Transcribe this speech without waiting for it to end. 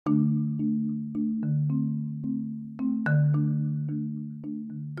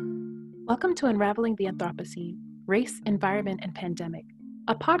Welcome to Unraveling the Anthropocene, Race, Environment, and Pandemic,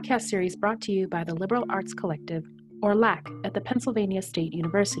 a podcast series brought to you by the Liberal Arts Collective, or LAC, at the Pennsylvania State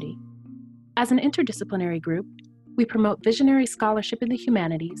University. As an interdisciplinary group, we promote visionary scholarship in the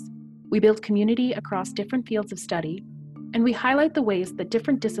humanities, we build community across different fields of study, and we highlight the ways that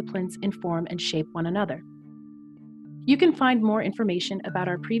different disciplines inform and shape one another. You can find more information about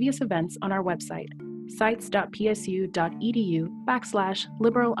our previous events on our website,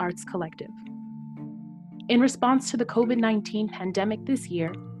 sites.psu.edu/Liberal Arts Collective. In response to the COVID-19 pandemic this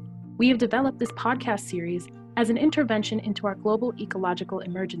year, we have developed this podcast series as an intervention into our global ecological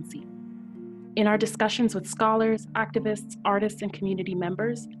emergency. In our discussions with scholars, activists, artists, and community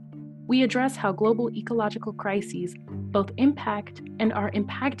members, we address how global ecological crises both impact and are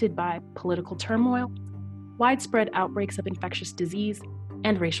impacted by political turmoil, widespread outbreaks of infectious disease,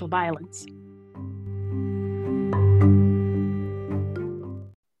 and racial violence.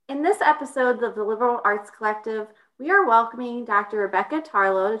 In this episode of the Liberal Arts Collective, we are welcoming Dr. Rebecca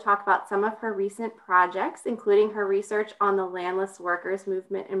Tarlow to talk about some of her recent projects, including her research on the landless workers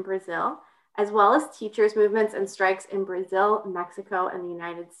movement in Brazil, as well as teachers' movements and strikes in Brazil, Mexico, and the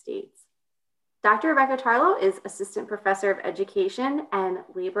United States. Dr. Rebecca Tarlow is Assistant Professor of Education and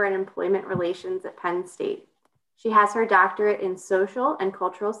Labor and Employment Relations at Penn State. She has her doctorate in Social and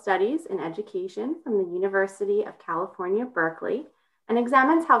Cultural Studies in Education from the University of California, Berkeley, and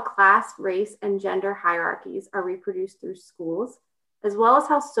examines how class, race, and gender hierarchies are reproduced through schools, as well as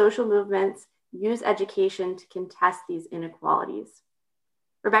how social movements use education to contest these inequalities.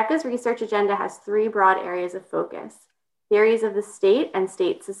 Rebecca's research agenda has three broad areas of focus: theories of the state and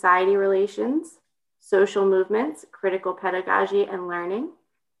state-society relations, social movements, critical pedagogy and learning,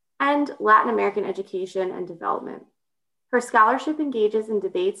 and Latin American education and development. Her scholarship engages in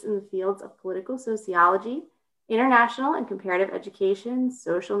debates in the fields of political sociology, international and comparative education,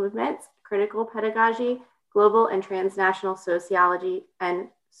 social movements, critical pedagogy, global and transnational sociology, and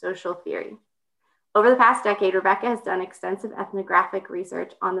social theory. Over the past decade, Rebecca has done extensive ethnographic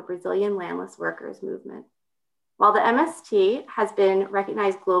research on the Brazilian landless workers movement. While the MST has been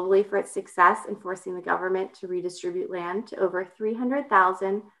recognized globally for its success in forcing the government to redistribute land to over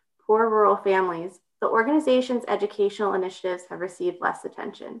 300,000 poor rural families, the organization's educational initiatives have received less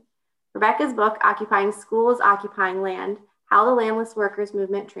attention. Rebecca's book, Occupying Schools, Occupying Land: How the Landless Workers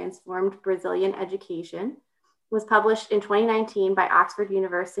Movement Transformed Brazilian Education, was published in 2019 by Oxford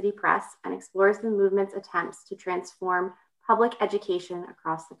University Press and explores the movement's attempts to transform public education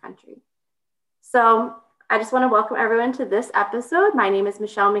across the country. So I just want to welcome everyone to this episode. My name is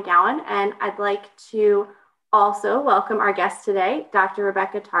Michelle McGowan, and I'd like to also welcome our guest today, Dr.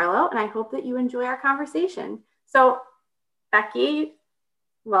 Rebecca Tarlow, and I hope that you enjoy our conversation. So Becky,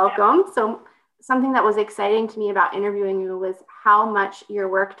 welcome. So something that was exciting to me about interviewing you was how much your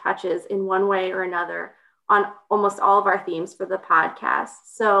work touches in one way or another on almost all of our themes for the podcast.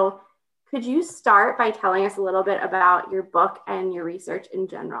 So could you start by telling us a little bit about your book and your research in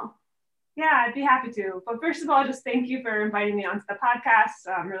general? Yeah, I'd be happy to. But first of all, just thank you for inviting me onto the podcast.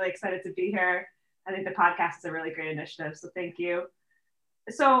 I'm really excited to be here. I think the podcast is a really great initiative, so thank you.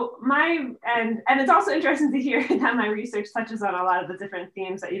 So and it's also interesting to hear that my research touches on a lot of the different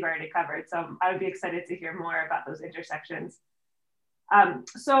themes that you've already covered. So I would be excited to hear more about those intersections.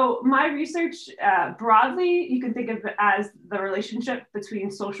 So my research, broadly, you can think of it as the relationship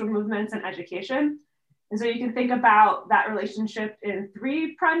between social movements and education. And so you can think about that relationship in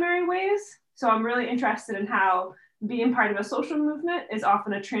three primary ways. So I'm really interested in how being part of a social movement is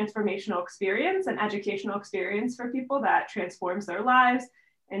often a transformational experience, an educational experience for people that transforms their lives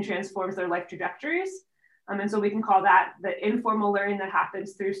and transforms their life trajectories. And so we can call that the informal learning that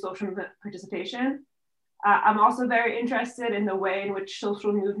happens through social movement participation. I'm also very interested in the way in which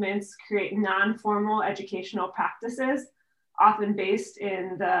social movements create non-formal educational practices, often based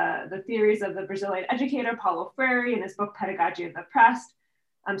in the theories of the Brazilian educator Paulo Freire in his book, Pedagogy of the Oppressed.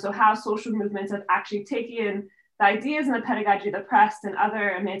 So how social movements have actually taken the ideas in the pedagogy of the oppressed and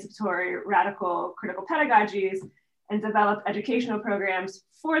other emancipatory, radical, critical pedagogies and developed educational programs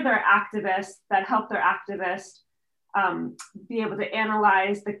for their activists that help their activists be able to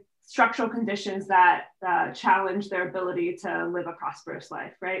analyze the structural conditions that challenge their ability to live a prosperous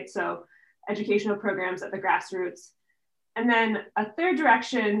life, right? So educational programs at the grassroots. And then a third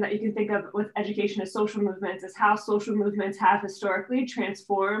direction that you can think of with education as social movements is how social movements have historically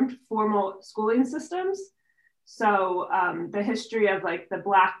transformed formal schooling systems. So the history of like the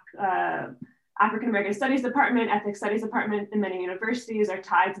Black African American Studies Department, Ethnic Studies Department in many universities are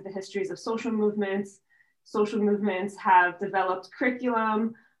tied to the histories of social movements. Social movements have developed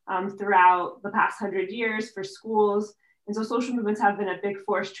curriculum throughout the past 100 years for schools. And so social movements have been a big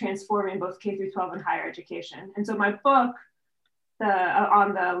force transforming both K through 12 and higher education. And so my book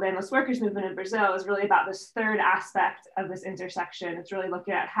on the landless workers movement in Brazil is really about this third aspect of this intersection. It's really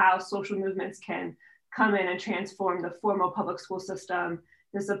looking at how social movements can come in and transform the formal public school system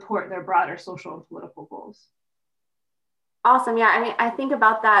to support their broader social and political goals. Awesome. Yeah. I mean, I think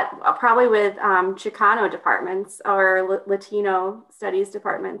about that probably with Chicano departments or Latino studies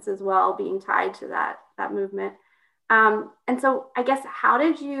departments as well, being tied to that movement. And so I guess, how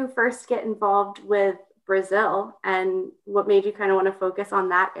did you first get involved with Brazil, and what made you kind of want to focus on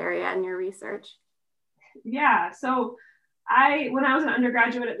that area in your research? Yeah. So when I was an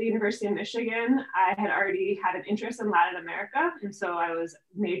undergraduate at the University of Michigan, I had already had an interest in Latin America. And so I was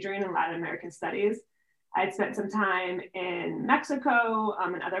majoring in Latin American studies. I had spent some time in Mexico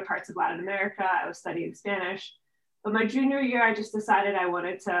and other parts of Latin America. I was studying Spanish. But my junior year, I just decided I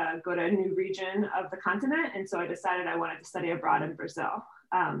wanted to go to a new region of the continent. And so I decided I wanted to study abroad in Brazil.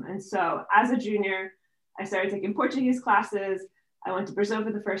 And so as a junior, I started taking Portuguese classes. I went to Brazil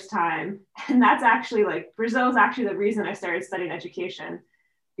for the first time. And that's actually Brazil is actually the reason I started studying education,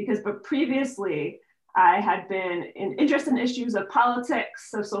 but previously I had been interested in issues of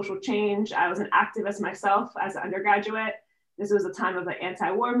politics, of social change. I was an activist myself as an undergraduate. This was a time of the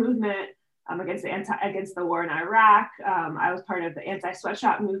anti-war movement against the war in Iraq. I was part of the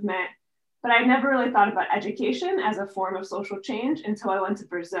anti-sweatshop movement, but I never really thought about education as a form of social change until I went to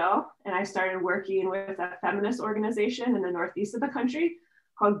Brazil, and I started working with a feminist organization in the northeast of the country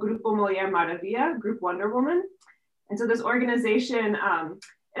called Grupo Mulher Maravilha, Group Wonder Woman. And so this organization,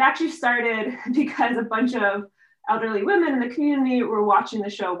 it actually started because a bunch of elderly women in the community were watching the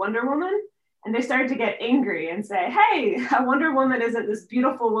show Wonder Woman, and they started to get angry and say, hey, a Wonder Woman isn't this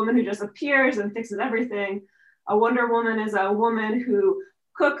beautiful woman who just appears and fixes everything. A Wonder Woman is a woman who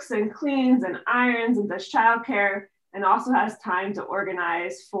cooks and cleans and irons and does childcare, and also has time to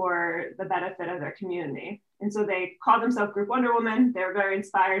organize for the benefit of their community. And so they called themselves Group Wonder Woman. They were very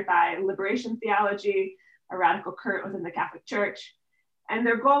inspired by liberation theology, a radical current within the Catholic Church. And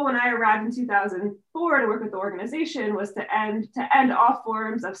their goal when I arrived in 2004 to work with the organization was to end all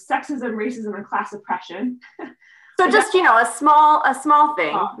forms of sexism, racism, and class oppression. So just, a small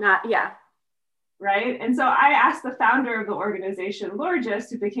thing, yeah. Right. And so I asked the founder of the organization, Lourdes,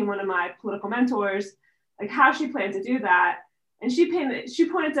 who became one of my political mentors, how she planned to do that. And she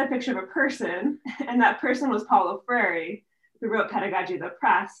pointed to a picture of a person, and that person was Paulo Freire, who wrote Pedagogy of the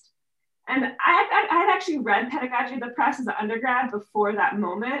Oppressed. And I had actually read Pedagogy of the Oppressed as an undergrad before that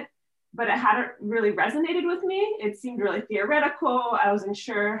moment, but it hadn't really resonated with me. It seemed really theoretical. I wasn't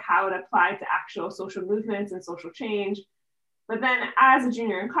sure how it applied to actual social movements and social change. But then as a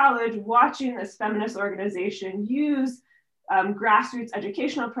junior in college, watching this feminist organization use grassroots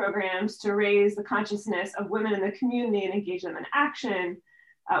educational programs to raise the consciousness of women in the community and engage them in action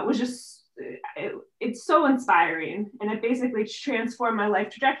was just, it's so inspiring. And it basically transformed my life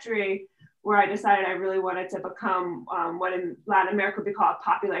trajectory, where I decided I really wanted to become what in Latin America would be called a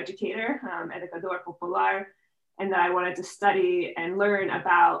popular educator, educador popular, and that I wanted to study and learn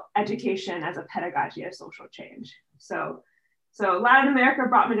about education as a pedagogy of social change. So Latin America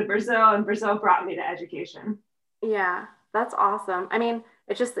brought me to Brazil, and Brazil brought me to education. Yeah, that's awesome. I mean,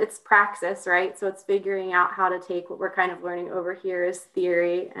 it's praxis, right? So it's figuring out how to take what we're kind of learning over here as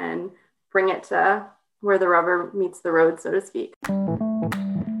theory and bring it to where the rubber meets the road, so to speak.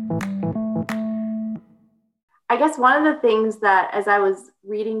 I guess one of the things that, as I was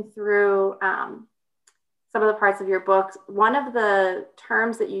reading through some of the parts of your books, one of the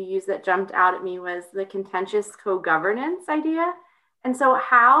terms that you used that jumped out at me was the contentious co-governance idea. And so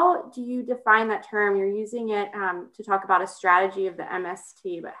how do you define that term? You're using it to talk about a strategy of the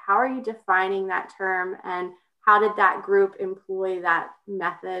MST, but how are you defining that term, and how did that group employ that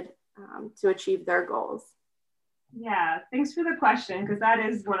method to achieve their goals? Yeah, thanks for the question, because that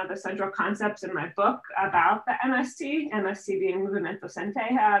is one of the central concepts in my book about the MST being Movimento Sem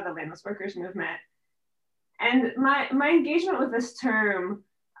Terra, the landless workers movement. And my engagement with this term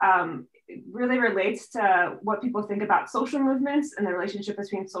really relates to what people think about social movements and the relationship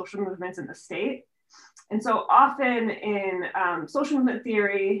between social movements and the state. And so often in social movement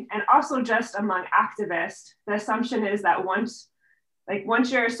theory, and also just among activists, the assumption is that once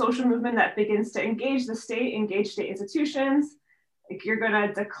you're a social movement that begins to engage the state, engage state institutions, you're going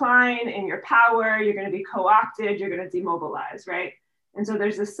to decline in your power, you're going to be co-opted, you're going to demobilize, right? And so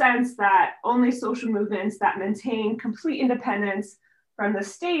there's a sense that only social movements that maintain complete independence from the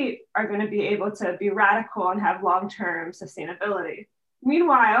state are going to be able to be radical and have long-term sustainability.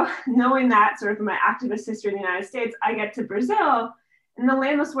 Meanwhile, knowing that sort of from my activist history in the United States, I get to Brazil, and And the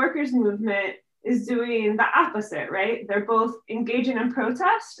landless workers movement is doing the opposite, right? They're both engaging in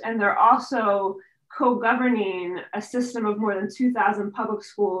protest, and they're also co-governing a system of more than 2,000 public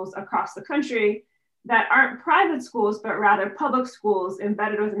schools across the country that aren't private schools, but rather public schools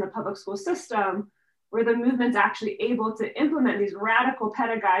embedded within the public school system, where the movement's actually able to implement these radical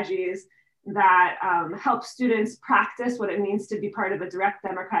pedagogies that help students practice what it means to be part of a direct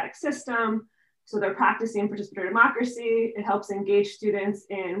democratic system. So they're practicing participatory democracy. It helps engage students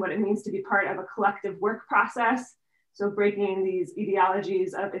in what it means to be part of a collective work process. So breaking these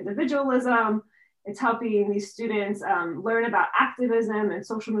ideologies of individualism. It's helping these students learn about activism and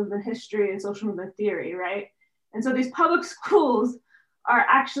social movement history and social movement theory, right? And so these public schools are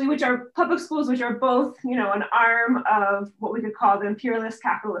actually, which are both, you know, an arm of what we could call the imperialist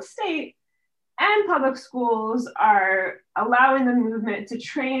capitalist state, and public schools are allowing the movement to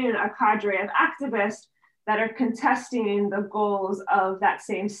train a cadre of activists that are contesting the goals of that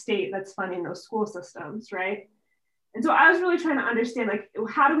same state that's funding those school systems, right? And so I was really trying to understand, like,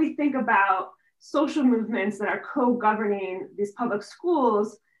 how do we think about social movements that are co-governing these public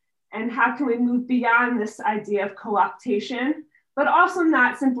schools, and how can we move beyond this idea of co-optation, but also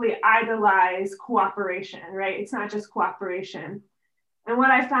not simply idolize cooperation, right? It's not just cooperation. And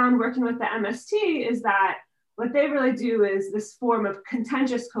what I found working with the MST is that what they really do is this form of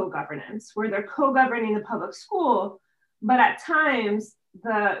contentious co-governance, where they're co-governing the public school, but at times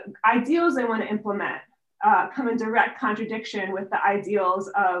the ideals they want to implement come in direct contradiction with the ideals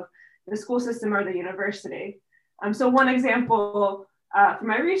of the school system or the university. So one example from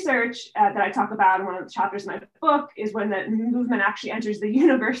my research that I talk about in one of the chapters in my book is when the movement actually enters the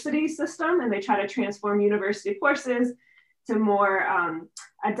university system and they try to transform university courses to more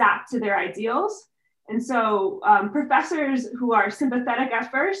adapt to their ideals. And so professors who are sympathetic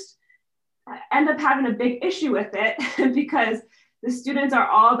at first end up having a big issue with it because the students are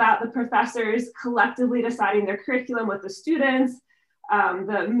all about the professors collectively deciding their curriculum with the students.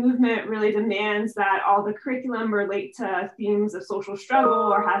 The movement really demands that all the curriculum relate to themes of social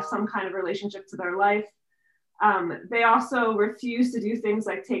struggle or have some kind of relationship to their life. They also refuse to do things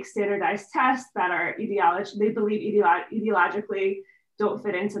like take standardized tests that are they believe ideologically don't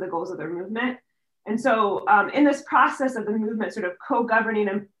fit into the goals of their movement. And so in this process of the movement sort of co-governing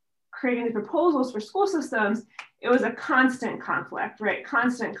and creating the proposals for school systems, it was a constant conflict, right?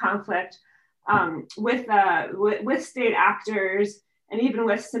 Constant conflict with state actors and even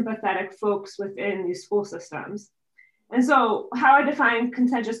with sympathetic folks within these school systems. And so how I define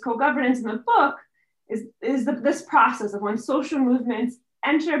contentious co-governance in the book is this process of when social movements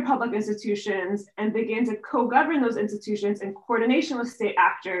enter public institutions and begin to co-govern those institutions in coordination with state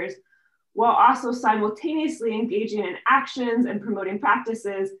actors, while also simultaneously engaging in actions and promoting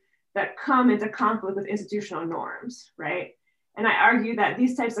practices that come into conflict with institutional norms, right? And I argue that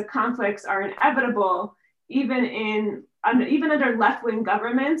these types of conflicts are inevitable even under left-wing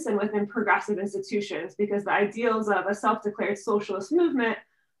governments and within progressive institutions, because the ideals of a self-declared socialist movement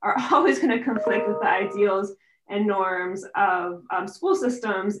are always going to conflict with the ideals and norms of school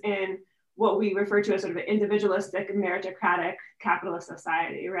systems in what we refer to as sort of an individualistic, meritocratic, capitalist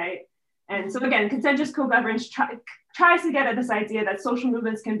society, right? And so again, contentious co-governance tries to get at this idea that social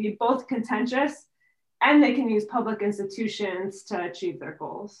movements can be both contentious and they can use public institutions to achieve their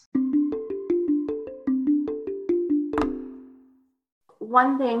goals.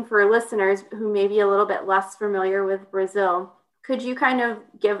 One thing for listeners who may be a little bit less familiar with Brazil, could you kind of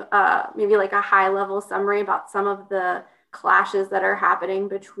give maybe like a high level summary about some of the clashes that are happening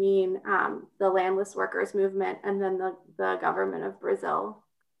between the landless workers movement and then the government of Brazil?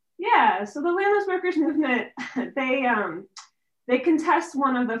 Yeah, so the landless workers movement, they contest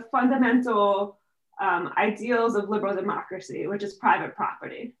one of the fundamental ideals of liberal democracy, which is private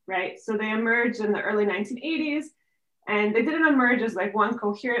property, right? So they emerged in the early 1980s, and they didn't emerge as like one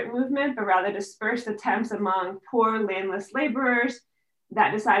coherent movement, but rather dispersed attempts among poor landless laborers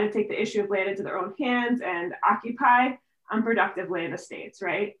that decided to take the issue of land into their own hands and occupy unproductive land estates,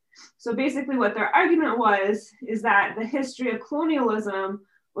 right? So basically what their argument is that the history of colonialism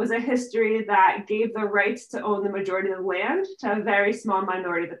was a history that gave the rights to own the majority of the land to a very small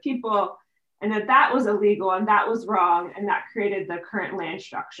minority of the people, and that was illegal and that was wrong, and that created the current land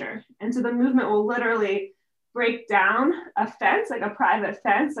structure. And so the movement will literally break down a fence, like a private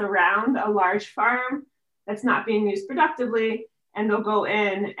fence around a large farm that's not being used productively, and they'll go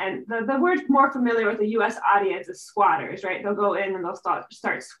in, and the word more familiar with the US audience is squatters, right? They'll go in and they'll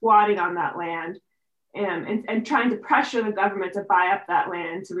start squatting on that land and trying to pressure the government to buy up that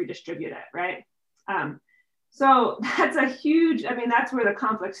land to redistribute it, right? So that's a huge, that's where the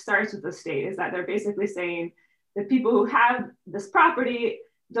conflict starts with the state, is that they're basically saying the people who have this property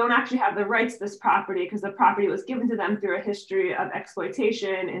don't actually have the rights to this property because the property was given to them through a history of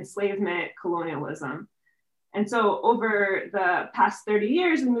exploitation, enslavement, colonialism. And so over the past 30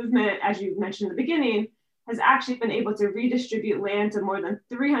 years, the movement, as you mentioned in the beginning, has actually been able to redistribute land to more than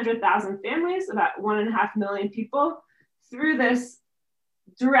 300,000 families, about 1.5 million people, through this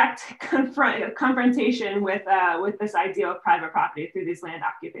direct confrontation with this idea of private property through these land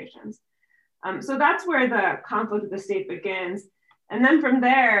occupations. So that's where the conflict with the state begins. And then from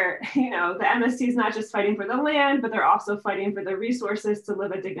there, the MST is not just fighting for the land, but they're also fighting for the resources to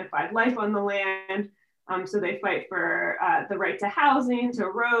live a dignified life on the land. So they fight for the right to housing, to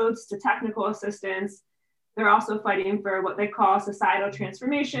roads, to technical assistance. They're also fighting for what they call societal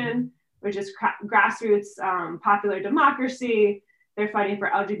transformation, which is grassroots popular democracy. They're fighting for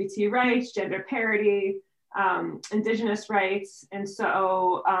LGBT rights, gender parity, indigenous rights. And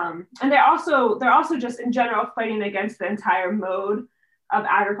so, and they're also just in general fighting against the entire mode of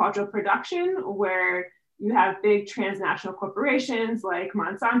agricultural production, where you have big transnational corporations like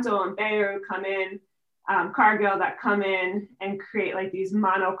Monsanto and Bayer come in, Cargill that come in and create like these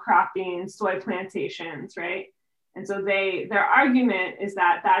monocropping soy plantations, right? And so their argument is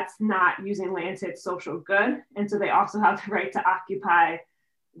that that's not using land to its social good. And so they also have the right to occupy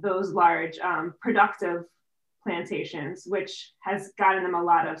those large productive plantations, which has gotten them a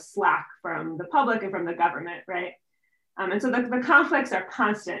lot of slack from the public and from the government, right? And so the conflicts are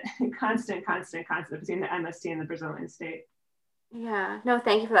constant between the MST and the Brazilian state. Yeah, no,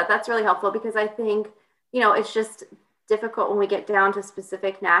 thank you for that. That's really helpful because I think, it's just difficult when we get down to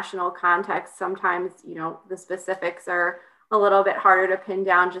specific national context. Sometimes, the specifics are a little bit harder to pin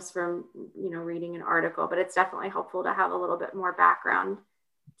down just from, reading an article, but it's definitely helpful to have a little bit more background.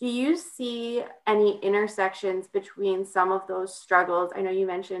 Do you see any intersections between some of those struggles? I know you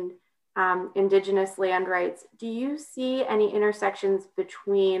mentioned Indigenous land rights. Do you see any intersections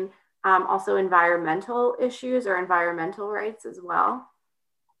between also environmental issues or environmental rights as well?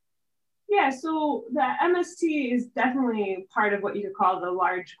 Yeah, so the MST is definitely part of what you could call the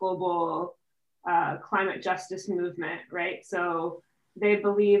large global climate justice movement, right? So they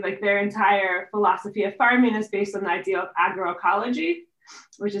believe like their entire philosophy of farming is based on the idea of agroecology,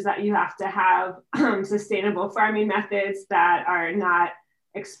 which is that you have to have sustainable farming methods that are not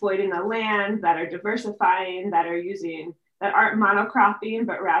exploiting the land, that are diversifying, that aren't monocropping,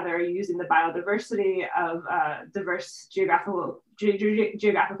 but rather using the biodiversity of diverse geographical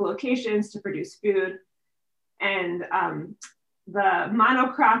locations to produce food. And the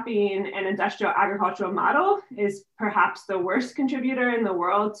monocropping and industrial agricultural model is perhaps the worst contributor in the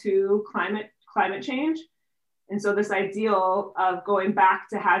world to climate change. And so this ideal of going back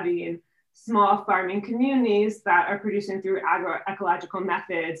to having small farming communities that are producing through agroecological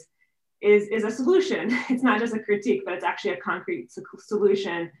methods is a solution. It's not just a critique, but it's actually a concrete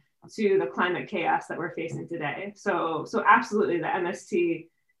solution to the climate chaos that we're facing today. So absolutely, the MST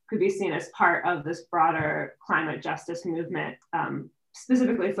could be seen as part of this broader climate justice movement,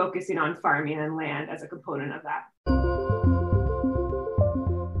 specifically focusing on farming and land as a component of that.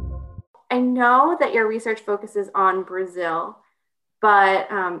 I know that your research focuses on Brazil, but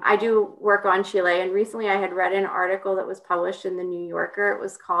I do work on Chile. And recently I had read an article that was published in the New Yorker. It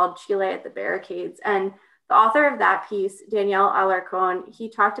was called Chile at the Barricades. And the author of that piece, Daniel Alarcón, he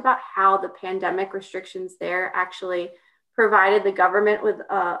talked about how the pandemic restrictions there actually provided the government with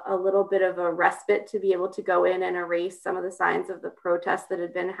a little bit of a respite to be able to go in and erase some of the signs of the protests that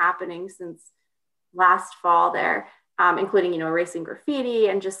had been happening since last fall there, including, erasing graffiti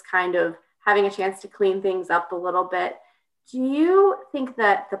and just kind of having a chance to clean things up a little bit. Do you think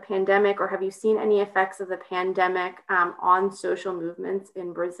that the pandemic, or have you seen any effects of the pandemic on social movements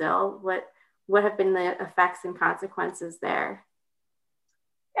in Brazil? What have been the effects and consequences there?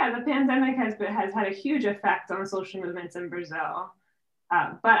 Yeah, the pandemic has had a huge effect on social movements in Brazil.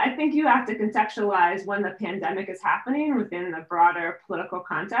 But I think you have to contextualize when the pandemic is happening within the broader political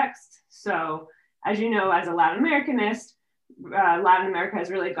context. So as you know, as a Latin Americanist, Latin America has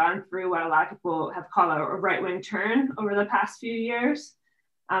really gone through what a lot of people have called a right-wing turn over the past few years.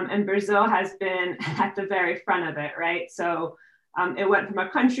 And Brazil has been at the very front of it, right? So it went from a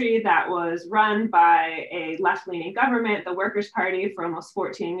country that was run by a left-leaning government, the Workers' Party, for almost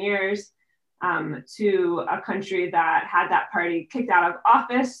 14 years, to a country that had that party kicked out of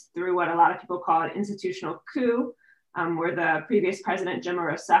office through what a lot of people call an institutional coup, where the previous president,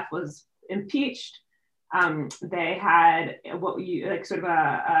 Dilma Rousseff, was impeached. They had sort of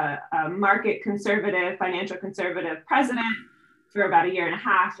a market conservative, financial conservative president for about a year and a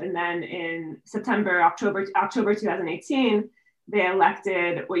half. And then in October 2018, they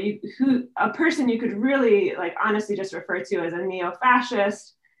elected a person you could really like honestly just refer to as a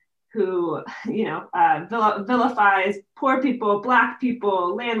neo-fascist who, vilifies poor people, Black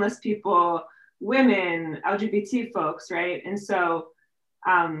people, landless people, women, LGBT folks, right? And so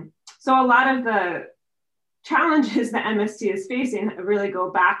a lot of the challenges that MST is facing really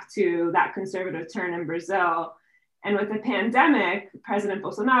go back to that conservative turn in Brazil. And with the pandemic, President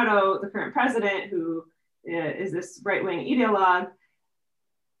Bolsonaro, the current president, who is this right-wing ideologue,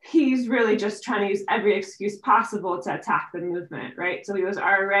 he's really just trying to use every excuse possible to attack the movement, right? So he was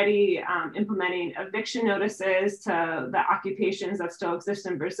already implementing eviction notices to the occupations that still exist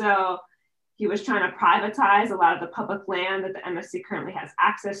in Brazil. He was trying to privatize a lot of the public land that the MST currently has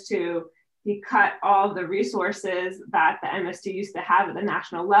access to. He cut all of the resources that the MST used to have at the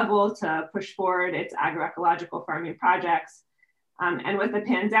national level to push forward its agroecological farming projects. And with the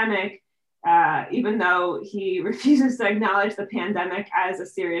pandemic, even though he refuses to acknowledge the pandemic as a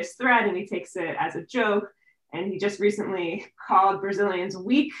serious threat and he takes it as a joke, and he just recently called Brazilians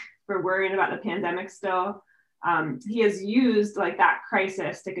weak for worrying about the pandemic still, he has used like that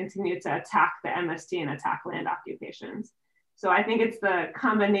crisis to continue to attack the MST and attack land occupations. So I think it's the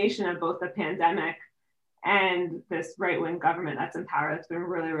combination of both the pandemic and this right-wing government that's in power that's been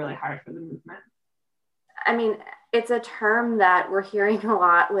really, really hard for the movement. I mean, it's a term that we're hearing a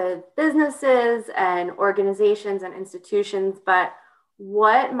lot with businesses and organizations and institutions, but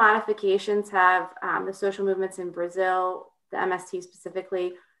what modifications have the social movements in Brazil, the MST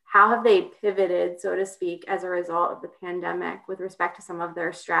specifically, how have they pivoted, so to speak, as a result of the pandemic with respect to some of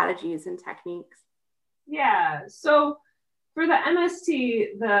their strategies and techniques? Yeah, so for the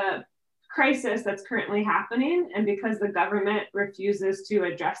MST, the crisis that's currently happening, and because the government refuses to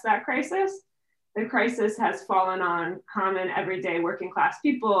address that crisis, the crisis has fallen on common everyday working class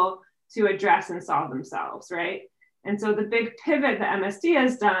people to address and solve themselves, right? And so the big pivot that MST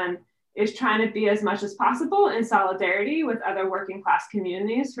has done is trying to be as much as possible in solidarity with other working class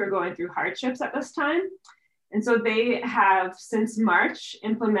communities who are going through hardships at this time. And so they have, since March,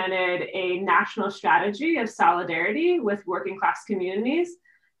 implemented a national strategy of solidarity with working class communities,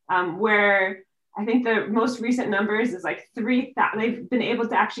 where I think the most recent numbers is like 3,000, they've been able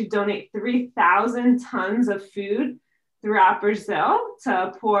to actually donate 3,000 tons of food throughout Brazil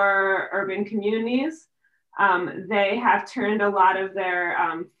to poor urban communities. They have turned a lot of their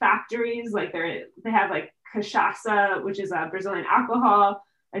factories, like they have like cachaça, which is a Brazilian alcohol,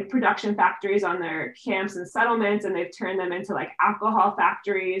 like production factories on their camps and settlements, and they've turned them into like alcohol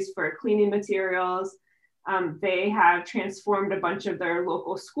factories for cleaning materials. They have transformed a bunch of their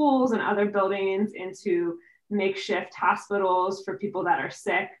local schools and other buildings into makeshift hospitals for people that are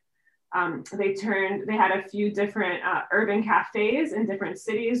sick. They had a few different urban cafes in different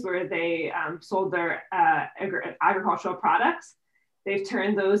cities where they sold their agricultural products. They've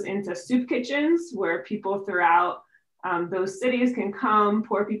turned those into soup kitchens where people throughout those cities can come,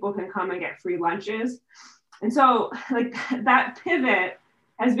 poor people can come and get free lunches. And so like that pivot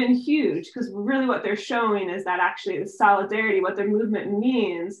has been huge, because really what they're showing is that actually the solidarity, what their movement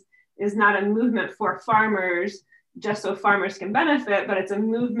means is not a movement for farmers just so farmers can benefit, but it's a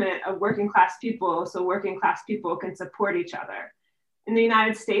movement of working class people so working class people can support each other. In the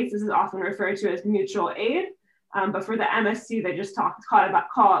United States, this is often referred to as mutual aid, but for the MST, they just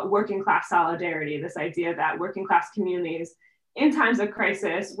call it working class solidarity, this idea that working class communities in times of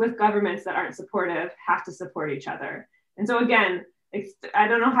crisis with governments that aren't supportive have to support each other. And so again, I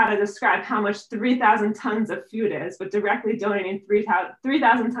don't know how to describe how much 3,000 tons of food is, but directly donating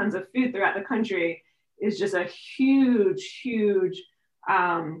 3,000 tons of food throughout the country is just a huge, huge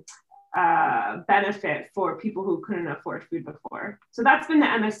benefit for people who couldn't afford food before. So that's been the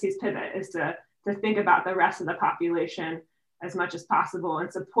MST's pivot, is to think about the rest of the population as much as possible and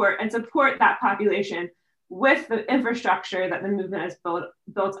support that population with the infrastructure that the movement has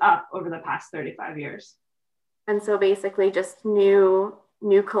built up over the past 35 years. And so basically just new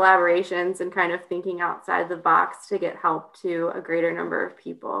collaborations and kind of thinking outside the box to get help to a greater number of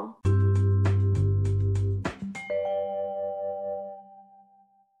people.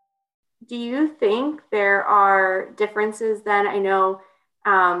 Do you think there are differences then? I know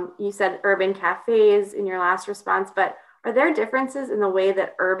you said urban cafes in your last response, but are there differences in the way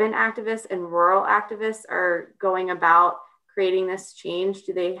that urban activists and rural activists are going about creating this change?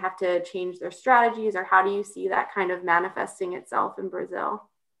 Do they have to change their strategies, or how do you see that kind of manifesting itself in Brazil?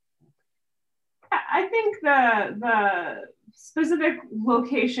 I think the specific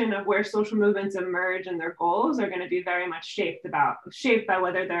location of where social movements emerge and their goals are going to be very much shaped by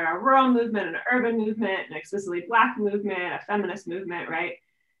whether they're a rural movement, an urban movement, an explicitly Black movement, a feminist movement, right?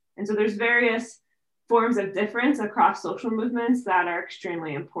 And so there's various forms of difference across social movements that are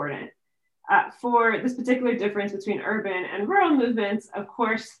extremely important. For this particular difference between urban and rural movements, of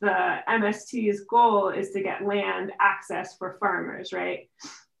course, the MST's goal is to get land access for farmers, right?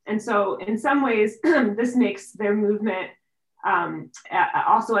 And so in some ways, this makes their movement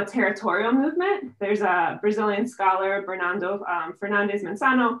also a territorial movement. There's a Brazilian scholar, Bernardo Fernandes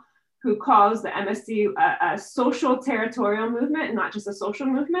Mansano, who calls the MST a social territorial movement, not just a social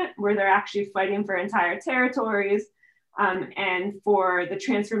movement, where they're actually fighting for entire territories and for the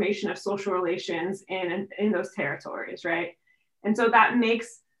transformation of social relations in those territories, right? And so that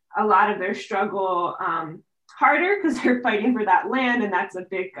makes a lot of their struggle harder because they're fighting for that land, and that's a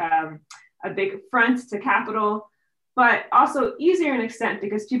big front to capital, but also easier in extent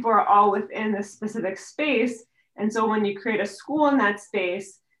because people are all within this specific space. And so when you create a school in that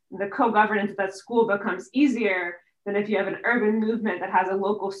space, the co-governance of that school becomes easier than if you have an urban movement that has a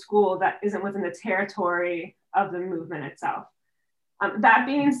local school that isn't within the territory of the movement itself. That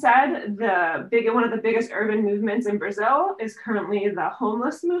being said, one of the biggest urban movements in Brazil is currently the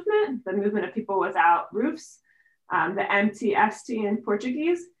homeless movement, the movement of people without roofs, the MTST in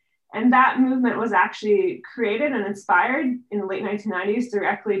Portuguese. And that movement was actually created and inspired in the late 1990s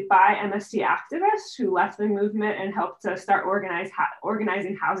directly by MST activists who left the movement and helped to start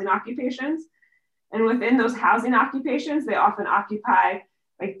organizing housing occupations. And within those housing occupations, they often occupy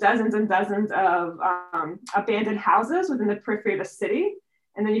like dozens and dozens of abandoned houses within the periphery of a city.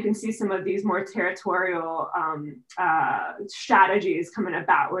 And then you can see some of these more territorial strategies coming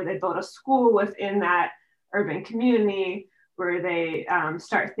about where they build a school within that urban community, where they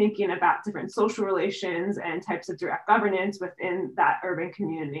start thinking about different social relations and types of direct governance within that urban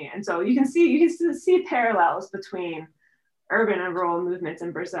community. And so you can see parallels between urban and rural movements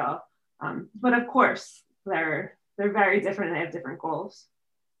in Brazil. But of course, they're very different and they have different goals.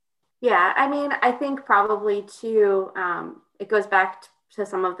 Yeah, I mean, I think probably too, it goes back to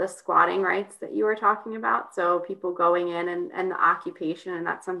some of the squatting rights that you were talking about. So people going in and the occupation, and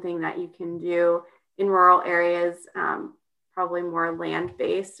that's something that you can do in rural areas, probably more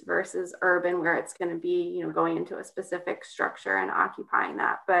land-based versus urban, where it's going to be, going into a specific structure and occupying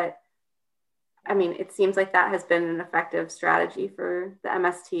that. But I mean, it seems like that has been an effective strategy for the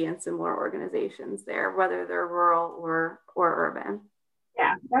MST and similar organizations there, whether they're rural or urban.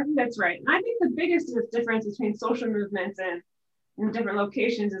 Yeah, that's right. And I think the biggest difference between social movements and in different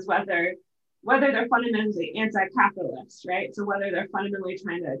locations is whether they're fundamentally anti-capitalist, right? So whether they're fundamentally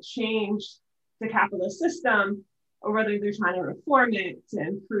trying to change the capitalist system or whether they're trying to reform it to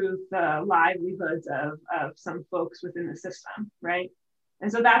improve the livelihoods of some folks within the system, right?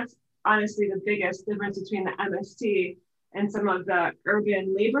 And so that's honestly the biggest difference between the MST and some of the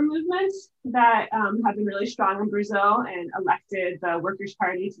urban labor movements that have been really strong in Brazil and elected the Workers'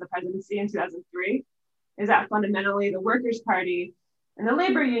 Party to the presidency in 2003, is that fundamentally the Workers' Party and the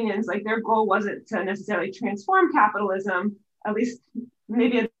labor unions, like their goal wasn't to necessarily transform capitalism, at least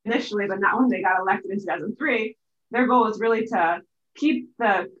maybe initially, but not when they got elected in 2003. Their goal was really to keep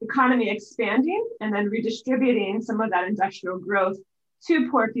the economy expanding and then redistributing some of that industrial growth to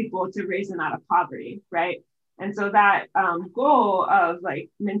poor people to raise them out of poverty, right? And so that goal of like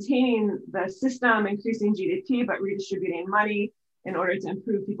maintaining the system, increasing GDP, but redistributing money in order to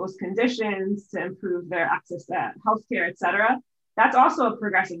improve people's conditions, to improve their access to healthcare, et cetera, that's also a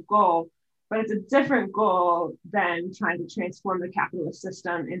progressive goal, but it's a different goal than trying to transform the capitalist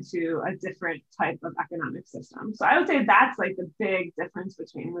system into a different type of economic system. So I would say that's like the big difference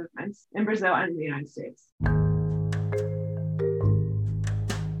between movements in Brazil and in the United States.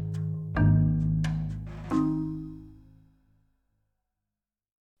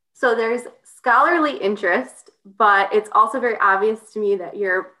 So there's scholarly interest, but it's also very obvious to me that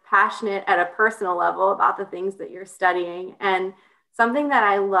you're passionate at a personal level about the things that you're studying. And something that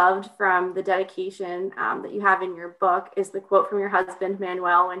I loved from the dedication that you have in your book is the quote from your husband,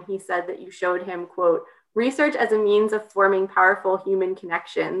 Manuel, when he said that you showed him, quote, research as a means of forming powerful human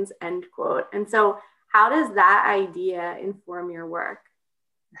connections, end quote. And so how does that idea inform your work?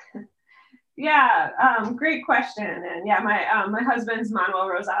 Yeah, great question. And yeah, my husband's Manuel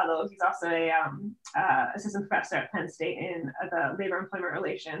Rosado. He's also a assistant professor at Penn State in the labor employment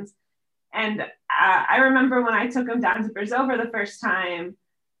relations. And I remember when I took him down to Brazil for the first time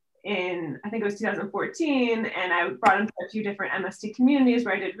in, I think it was 2014, and I brought him to a few different MST communities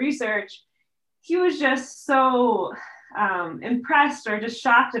where I did research. He was just so impressed or just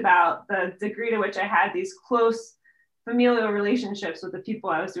shocked about the degree to which I had these close familial relationships with the people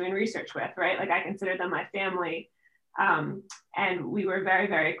I was doing research with, right? Like I considered them my family. And we were very,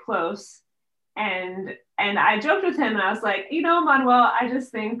 very close. And I joked with him and I was like, Manuel, I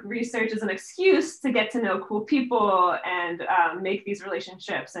just think research is an excuse to get to know cool people and make these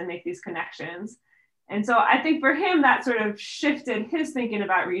relationships and make these connections. And so I think for him, that sort of shifted his thinking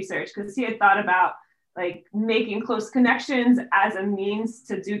about research, because he had thought about like making close connections as a means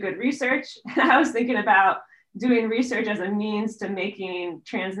to do good research. And I was thinking about doing research as a means to making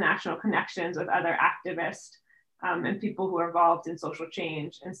transnational connections with other activists and people who are involved in social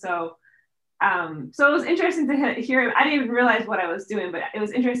change. And so it was interesting to hear him. I didn't even realize what I was doing, but it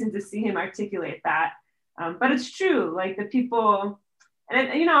was interesting to see him articulate that. But it's true, like the people,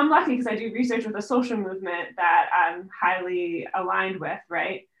 and I'm lucky because I do research with a social movement that I'm highly aligned with,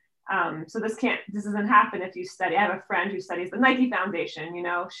 right? So this doesn't happen if you study. I have a friend who studies the Nike Foundation,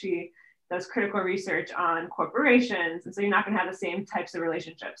 she does critical research on corporations. And so you're not going to have the same types of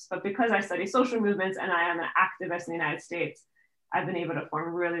relationships. But because I study social movements and I am an activist in the United States, I've been able to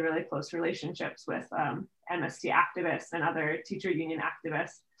form really, really close relationships with MST activists and other teacher union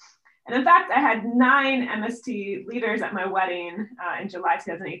activists. And in fact, I had 9 MST leaders at my wedding in July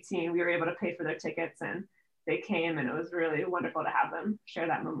 2018. We were able to pay for their tickets and they came, and it was really wonderful to have them share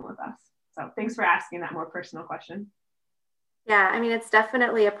that moment with us. So thanks for asking that more personal question. Yeah, I mean, it's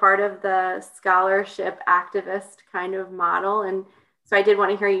definitely a part of the scholarship activist kind of model. And so I did want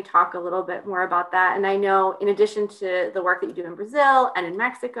to hear you talk a little bit more about that. And I know in addition to the work that you do in Brazil and in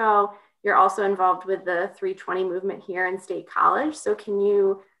Mexico, you're also involved with the 320 movement here in State College. So can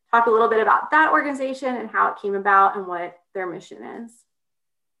you talk a little bit about that organization and how it came about and what their mission is?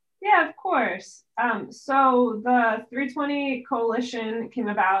 Yeah, of course. So the 320 Coalition came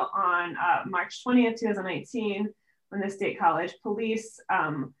about on March 20th, 2019, when the State College Police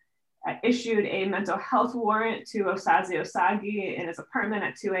issued a mental health warrant to Osaze Osagi in his apartment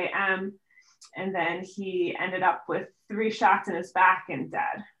at 2 a.m. And then he ended up with 3 shots in his back and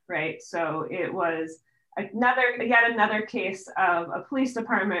dead, right? So it was yet another case of a police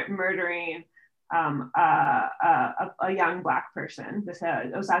department murdering a young Black person. This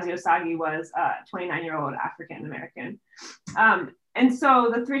Osaze Osagi was a 29-year-old African-American. And so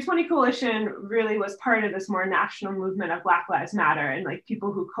the 320 Coalition really was part of this more national movement of Black Lives Matter and like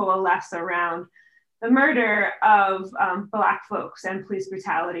people who coalesce around the murder of Black folks and police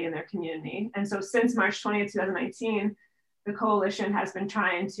brutality in their community. And so since March 20th, 2019, the coalition has been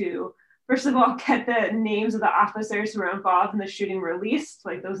trying to, first of all, get the names of the officers who were involved in the shooting released.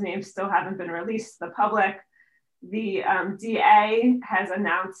 Like those names still haven't been released to the public. The DA has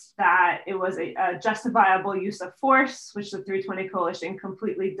announced that it was a justifiable use of force, which the 320 Coalition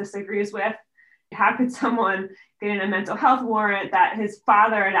completely disagrees with. How could someone getting a mental health warrant that his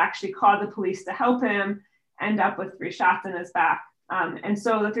father had actually called the police to help him end up with 3 shots in his back? And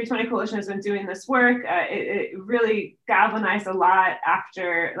so the 320 Coalition has been doing this work. It really galvanized a lot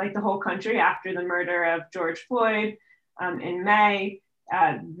after, like the whole country, after the murder of George Floyd in May.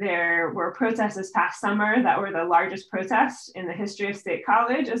 There were protests this past summer that were the largest protests in the history of State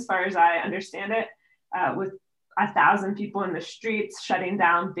College, as far as I understand it, with 1,000 people in the streets, shutting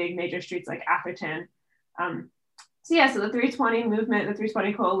down big major streets like Atherton. So the 320 movement, the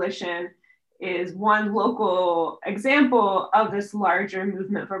 320 Coalition is one local example of this larger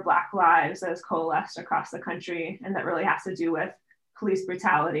movement for Black lives that has coalesced across the country, and that really has to do with police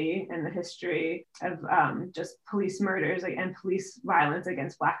brutality and the history of just police murders and police violence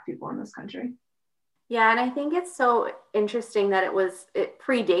against Black people in this country. Yeah, and I think it's so interesting that it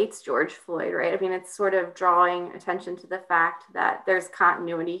predates George Floyd, right? I mean, it's sort of drawing attention to the fact that there's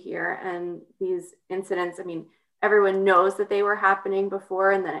continuity here, and these incidents, I mean, everyone knows that they were happening before,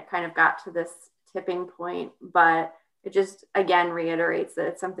 and then it kind of got to this tipping point, but it just, again, reiterates that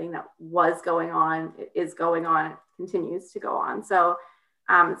it's something that was going on, it is going on, it continues to go on. So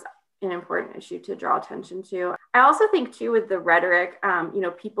it's an important issue to draw attention to. I also think too, with the rhetoric,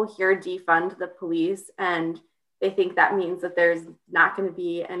 people hear defund the police and they think that means that there's not going to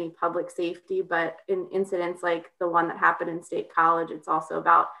be any public safety, but in incidents like the one that happened in State College, it's also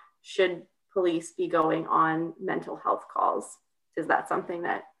about, should police be going on mental health calls? Is that something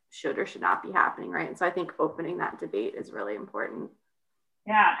that should or should not be happening, right? And so I think opening that debate is really important.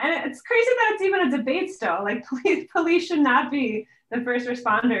 Yeah, and it's crazy that it's even a debate still. Like police should not be the first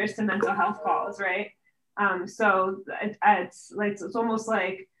responders to mental health calls, right? So it's almost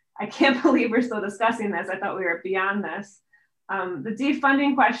like, I can't believe we're still discussing this. I thought we were beyond this. The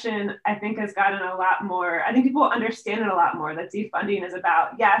defunding question, I think, has gotten a lot more, I think people understand it a lot more, that defunding is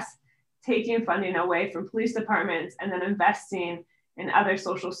about, yes, taking funding away from police departments and then investing in other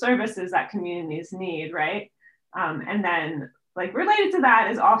social services that communities need, right? And then like related to that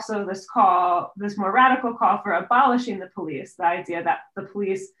is also this more radical call for abolishing the police, the idea that the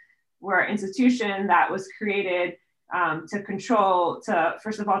police we're an institution that was created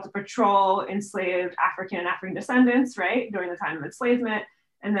first of all, to patrol enslaved African and African descendants, right, during the time of enslavement,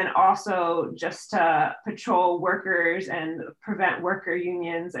 and then also just to patrol workers and prevent worker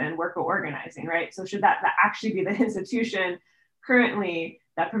unions and worker organizing, right? So should that actually be the institution currently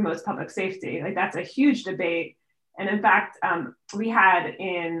that promotes public safety? Like, that's a huge debate. And in fact, we had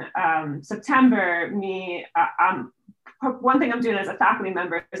in September, one thing I'm doing as a faculty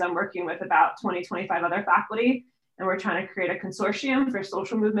member is I'm working with about 20, 25 other faculty, and we're trying to create a consortium for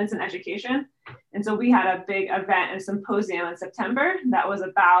social movements in education. And so we had a big event, a symposium in September that was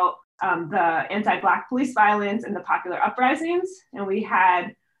about the anti-Black police violence and the popular uprisings. And we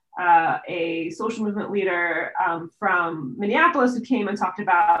had a social movement leader from Minneapolis who came and talked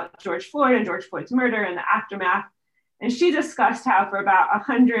about George Floyd and George Floyd's murder and the aftermath. And she discussed how for about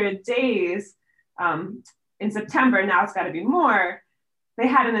 100 days in September, now it's got to be more, they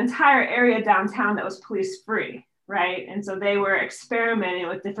had an entire area downtown that was police free, right? And so they were experimenting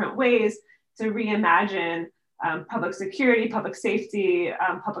with different ways to reimagine public security, public safety,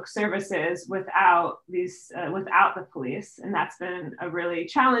 public services without the police. And that's been a really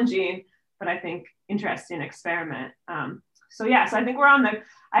challenging, but I think interesting experiment. So I think we're on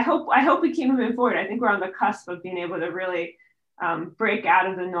I hope we keep moving forward. I think we're on the cusp of being able to really break out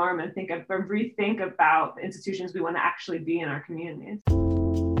of the norm and rethink about the institutions we want to actually be in our communities.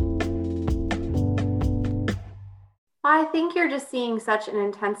 I think you're just seeing such an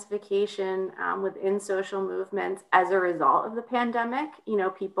intensification within social movements as a result of the pandemic. You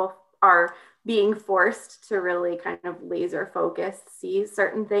know, people are being forced to really kind of laser focus, see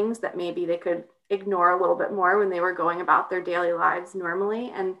certain things that maybe they could ignore a little bit more when they were going about their daily lives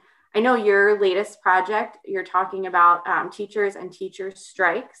normally. And I know your latest project, you're talking about teachers and teacher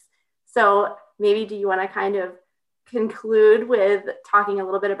strikes. So maybe do you want to kind of conclude with talking a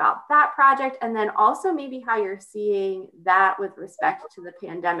little bit about that project, and then also maybe how you're seeing that with respect to the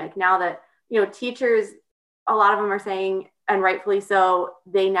pandemic now that, you know, teachers, a lot of them are saying, and rightfully so,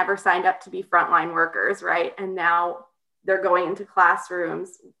 they never signed up to be frontline workers, right? And now they're going into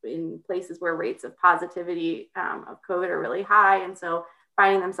classrooms in places where rates of positivity of COVID are really high. And so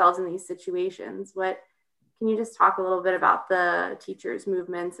finding themselves in these situations. Can you just talk a little bit about the teachers'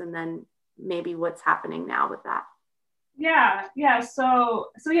 movements and then maybe what's happening now with that? Yeah. So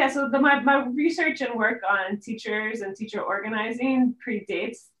my research and work on teachers and teacher organizing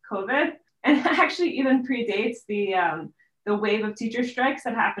predates COVID, and actually even predates the wave of teacher strikes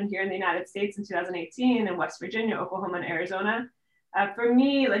that happened here in the United States in 2018 in West Virginia, Oklahoma, and Arizona. For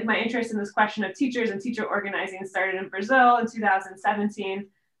me, like, my interest in this question of teachers and teacher organizing started in Brazil in 2017.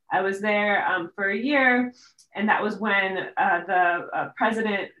 I was there for a year, and that was when the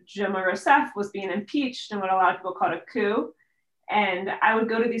president, Dilma Rousseff, was being impeached in what a lot of people called a coup. And I would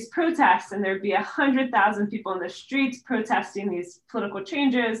go to these protests, and there'd be 100,000 people in the streets protesting these political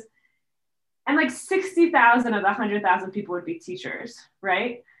changes. And like 60,000 of the 100,000 people would be teachers,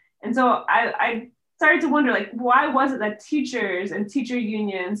 right? And so I started to wonder, like, why was it that teachers and teacher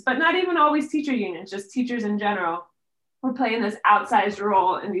unions, but not even always teacher unions, just teachers in general, were playing this outsized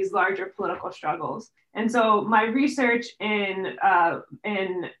role in these larger political struggles? And so my research in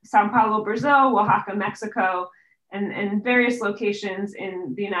Sao Paulo, Brazil, Oaxaca, Mexico, and various locations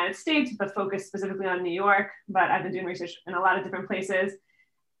in the United States, with a focus specifically on New York, but I've been doing research in a lot of different places,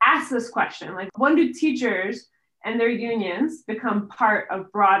 ask this question, like, when do teachers and their unions become part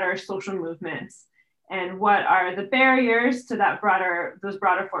of broader social movements? And what are the barriers to those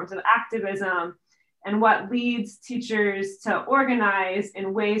broader forms of activism? And what leads teachers to organize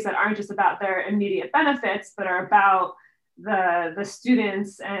in ways that aren't just about their immediate benefits, but are about the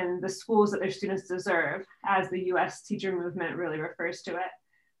students and the schools that their students deserve, as the US teacher movement really refers to it.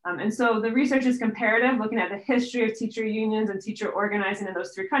 And so the research is comparative, looking at the history of teacher unions and teacher organizing in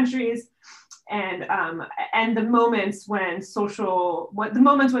those three countries, and the moments when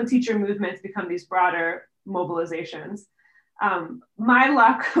teacher movements become these broader mobilizations. My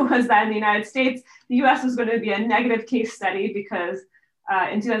luck was that in the United States, the US was going to be a negative case study because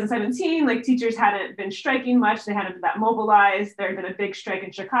in 2017, like, teachers hadn't been striking much. They hadn't been that mobilized. There had been a big strike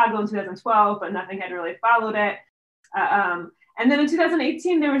in Chicago in 2012, but nothing had really followed it. And then in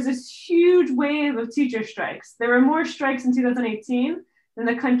 2018, there was this huge wave of teacher strikes. There were more strikes in 2018 than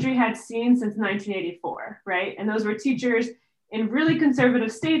the country had seen since 1984, right? And those were teachers in really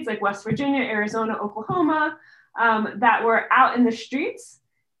conservative states like West Virginia, Arizona, Oklahoma, that were out in the streets.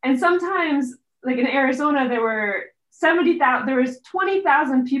 And sometimes, like in Arizona, there was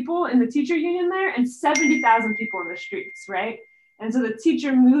 20,000 people in the teacher union there and 70,000 people in the streets, right? And so the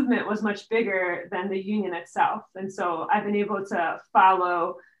teacher movement was much bigger than the union itself. And so I've been able to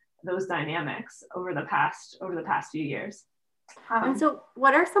follow those dynamics over the past few years. And so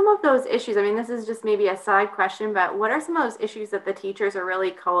what are some of those issues? I mean, this is just maybe a side question, but what are some of those issues that the teachers are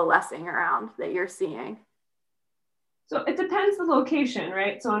really coalescing around that you're seeing? So it depends the location,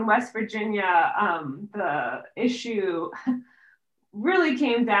 right? So in West Virginia, the issue really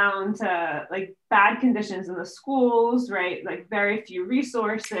came down to like bad conditions in the schools, right? Like very few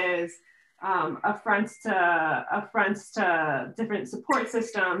resources, affronts to different support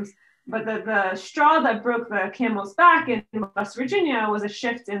systems. But the straw that broke the camel's back in West Virginia was a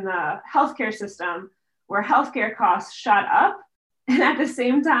shift in the healthcare system where healthcare costs shot up. And at the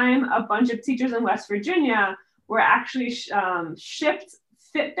same time, a bunch of teachers in West Virginia were actually shipped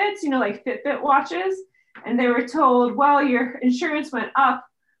Fitbits, like Fitbit watches. And they were told, well, your insurance went up,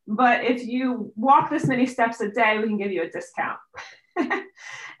 but if you walk this many steps a day, we can give you a discount.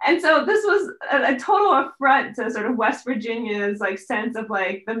 And so this was a total affront to sort of West Virginia's like sense of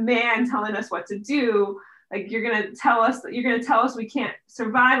like the man telling us what to do. Like you're gonna tell us we can't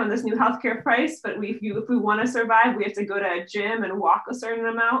survive on this new healthcare price, but if we want to survive, we have to go to a gym and walk a certain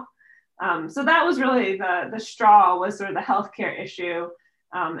amount. So that was really the straw, was sort of the healthcare issue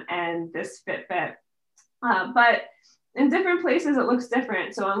and this Fitbit. But in different places, it looks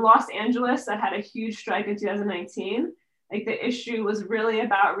different. So in Los Angeles, that had a huge strike in 2019. Like the issue was really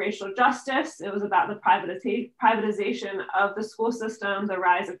about racial justice. It was about the privatization of the school system, the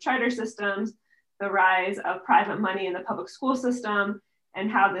rise of charter systems, the rise of private money in the public school system, and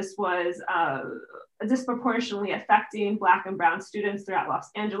how this was disproportionately affecting Black and Brown students throughout Los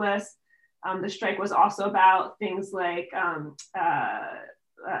Angeles. The strike was also about things like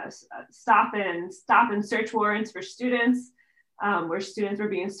stop and search warrants for students, where students were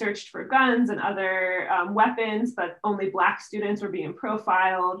being searched for guns and other weapons, but only Black students were being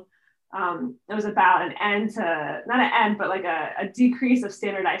profiled. It was about a decrease of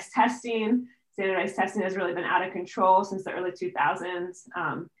standardized testing. Standardized testing has really been out of control since the early 2000s.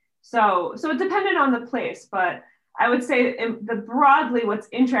 So it depended on the place, but I would say broadly what's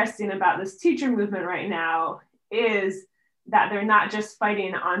interesting about this teacher movement right now is that they're not just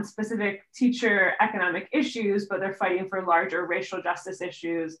fighting on specific teacher economic issues, but they're fighting for larger racial justice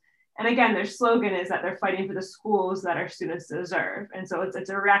issues. And again, their slogan is that they're fighting for the schools that our students deserve. And so it's a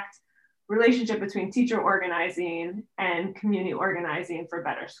direct relationship between teacher organizing and community organizing for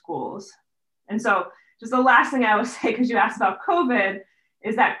better schools. And so just the last thing I will say, because you asked about COVID,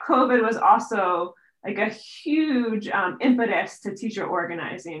 is that COVID was also like a huge impetus to teacher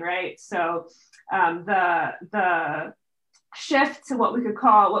organizing, right? So the shift to what we could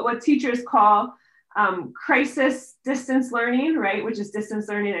call, what teachers call crisis distance learning, right? Which is distance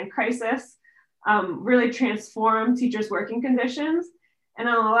learning in crisis, really transformed teachers' working conditions. And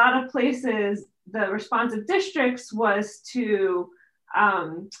in a lot of places, the response of districts was to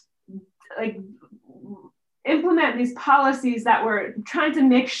implement these policies that were trying to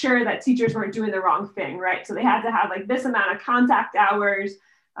make sure that teachers weren't doing the wrong thing, right? So they had to have like this amount of contact hours.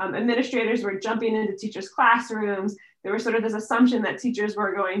 Administrators were jumping into teachers' classrooms. There was sort of this assumption that teachers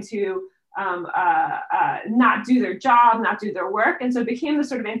were going to not do their job, not do their work. And so it became this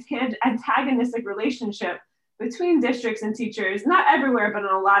sort of antagonistic relationship between districts and teachers, not everywhere, but in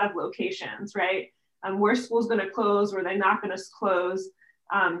a lot of locations, right? Were schools going to close? Were they not going to close?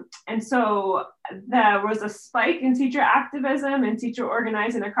 And so there was a spike in teacher activism and teacher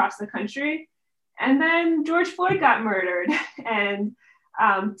organizing across the country. And then George Floyd got murdered, and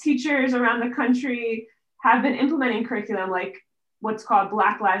teachers around the country have been implementing curriculum like what's called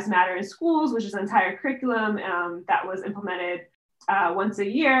Black Lives Matter in schools, which is an entire curriculum that was implemented once a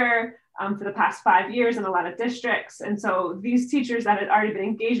year for the past 5 years in a lot of districts. And so these teachers that had already been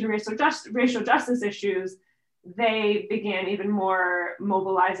engaged in racial justice issues, they began even more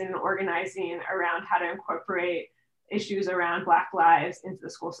mobilizing and organizing around how to incorporate issues around Black lives into the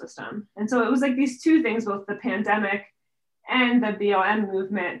school system. And so it was like these two things, both the pandemic and the BLM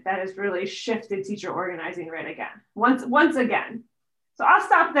movement, that has really shifted teacher organizing once again. So I'll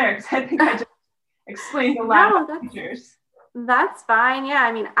stop there because I think I just explained a lot about teachers. That's fine. Yeah,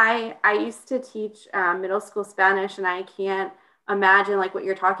 I mean, I used to teach middle school Spanish, and I can't imagine like what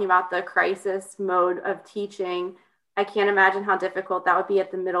you're talking about, the crisis mode of teaching. I can't imagine how difficult that would be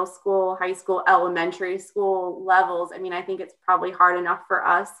at the middle school, high school, elementary school levels. I mean, I think it's probably hard enough for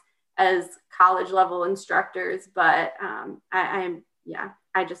us as college level instructors, but I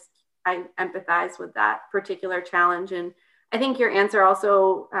empathize with that particular challenge. And I think your answer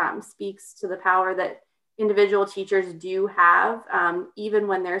also speaks to the power that individual teachers do have, even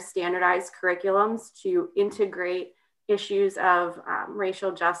when there's standardized curriculums, to integrate issues of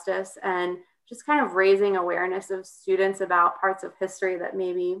racial justice and just kind of raising awareness of students about parts of history that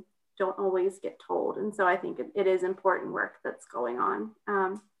maybe don't always get told. And so I think it is important work that's going on.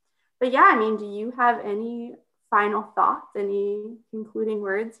 But yeah, I mean, do you have any final thoughts, any concluding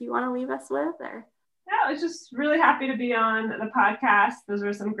words you want to leave us with? Or? Yeah, I was just really happy to be on the podcast. Those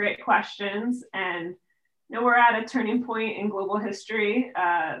were some great questions. And we're at a turning point in global history.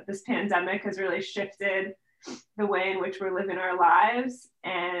 This pandemic has really shifted the way in which we're living our lives.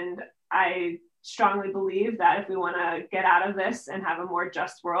 And I strongly believe that if we want to get out of this and have a more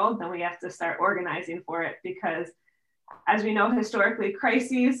just world, then we have to start organizing for it, because as we know, historically,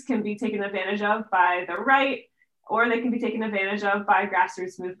 crises can be taken advantage of by the right, or they can be taken advantage of by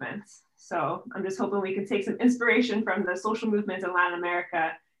grassroots movements. So I'm just hoping we can take some inspiration from the social movements in Latin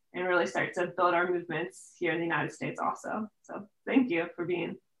America and really start to build our movements here in the United States also. So thank you for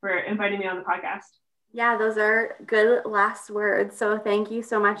inviting me on the podcast. Yeah, those are good last words. So thank you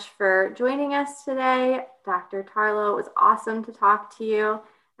so much for joining us today, Dr. Tarlow. It was awesome to talk to you,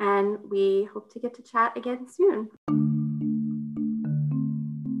 and we hope to get to chat again soon.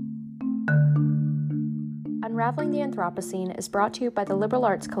 Unraveling the Anthropocene is brought to you by the Liberal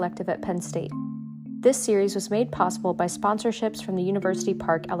Arts Collective at Penn State. This series was made possible by sponsorships from the University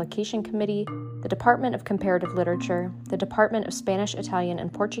Park Allocation Committee, the Department of Comparative Literature, the Department of Spanish, Italian,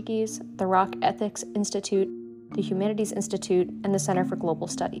 and Portuguese, the Rock Ethics Institute, the Humanities Institute, and the Center for Global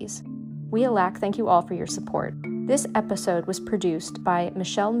Studies. We at LAC thank you all for your support. This episode was produced by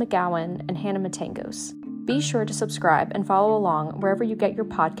Michelle McGowan and Hannah Matangos. Be sure to subscribe and follow along wherever you get your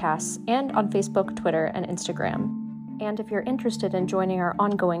podcasts and on Facebook, Twitter, and Instagram. And if you're interested in joining our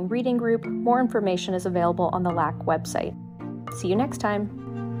ongoing reading group, more information is available on the LAC website. See you next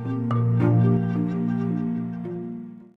time.